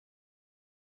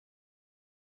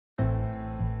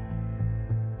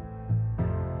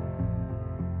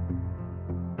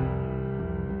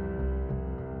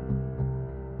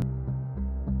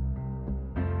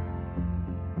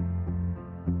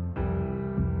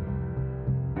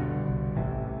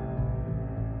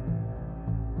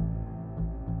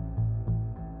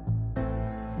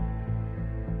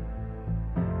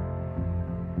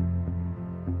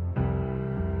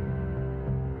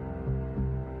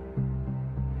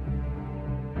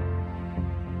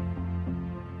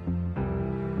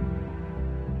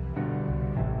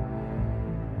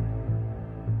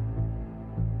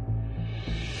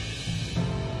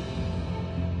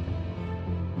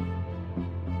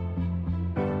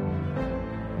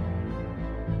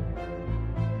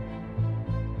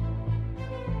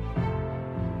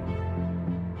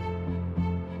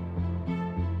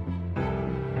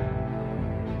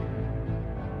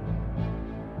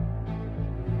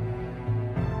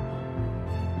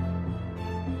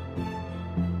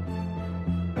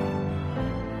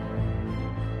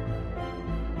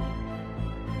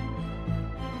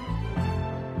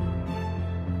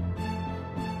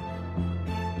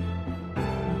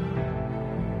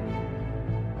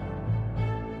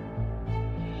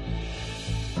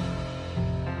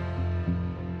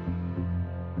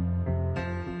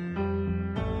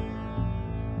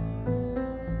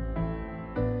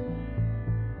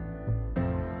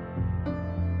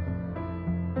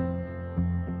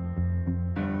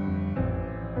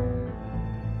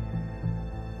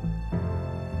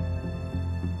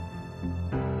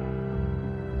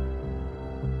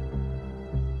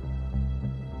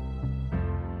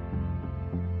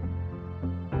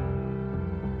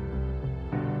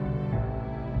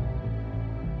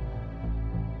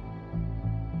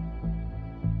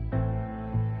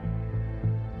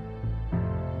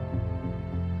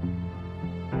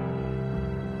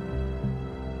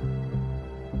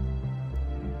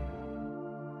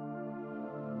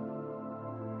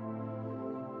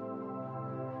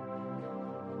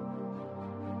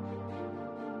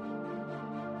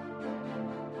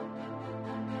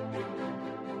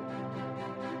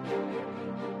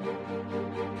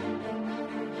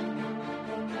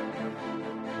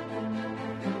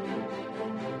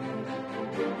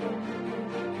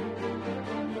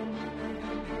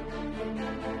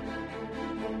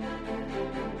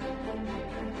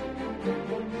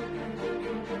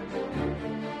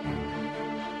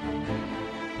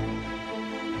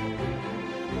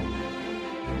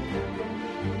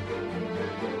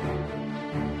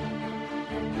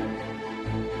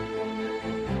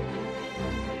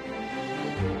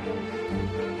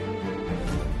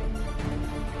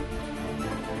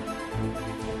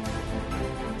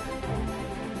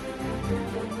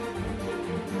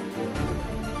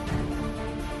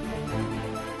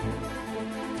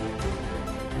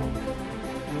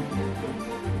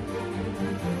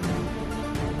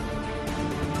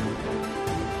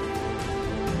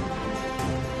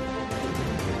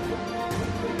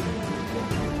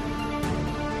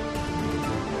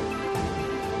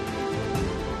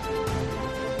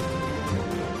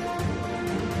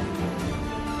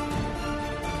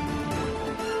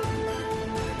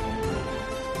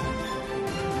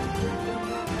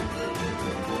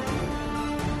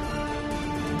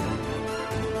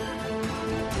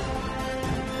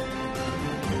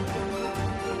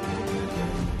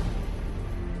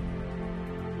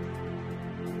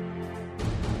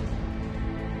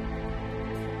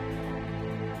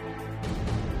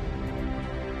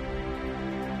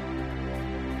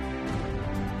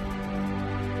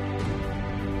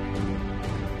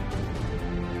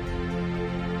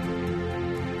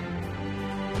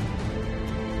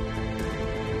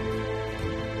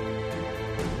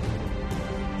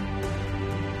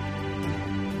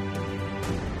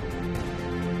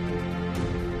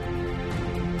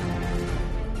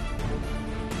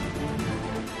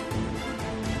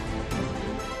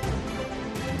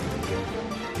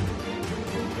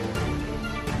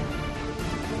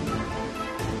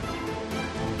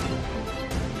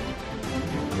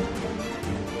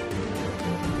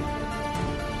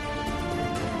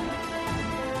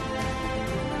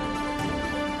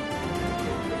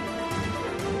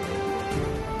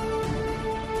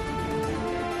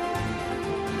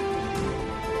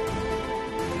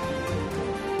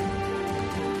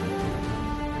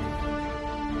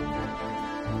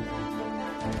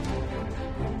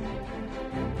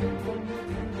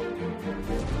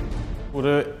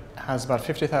Bodø has about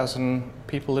 50,000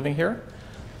 people living here,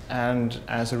 and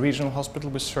as a regional hospital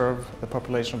we serve the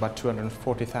population of about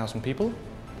 240,000 people.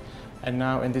 And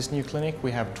now in this new clinic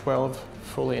we have 12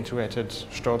 fully integrated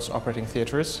STORZ operating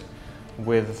theatres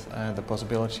with the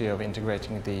possibility of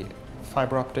integrating the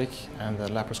fiber optic and the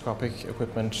laparoscopic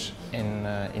equipment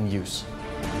in use.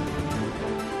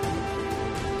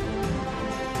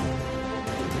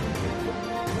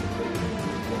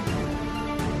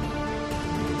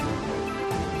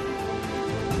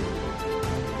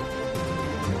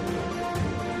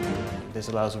 This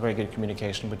allows a very good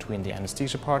communication between the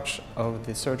anesthesia part of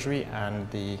the surgery and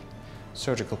the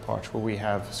surgical part, where we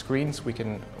have screens, we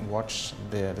can watch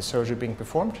the surgery being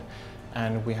performed,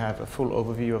 and we have a full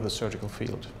overview of the surgical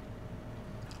field.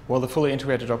 Well, the fully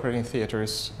integrated operating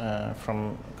theatres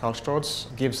from KARL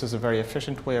STORZ gives us a very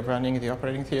efficient way of running the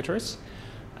operating theatres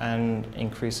and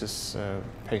increases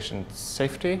patient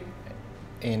safety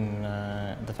in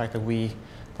the fact that we,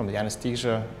 from the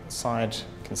anesthesia side,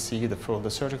 can see the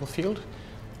surgical field,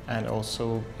 and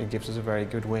also it gives us a very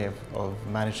good way of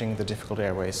managing the difficult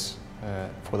airways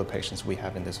for the patients we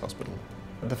have in this hospital.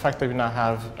 The fact that we now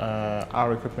have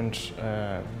our equipment,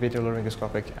 video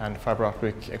laryngoscopic and fiber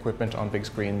optic equipment on big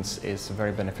screens is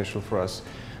very beneficial for us,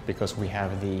 because we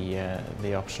have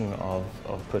the option of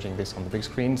putting this on the big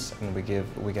screens, and we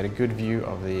get a good view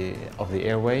of the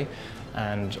airway.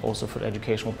 And also for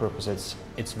educational purposes,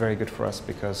 it's very good for us,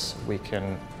 because we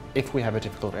can, if we have a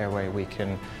difficult airway, we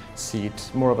can see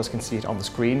it, more of us can see it on the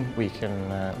screen. We can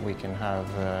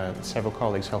have several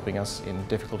colleagues helping us in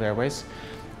difficult airways,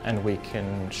 and we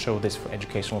can show this for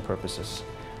educational purposes.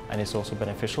 And it's also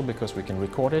beneficial because we can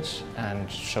record it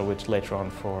and show it later on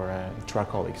to our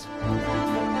colleagues.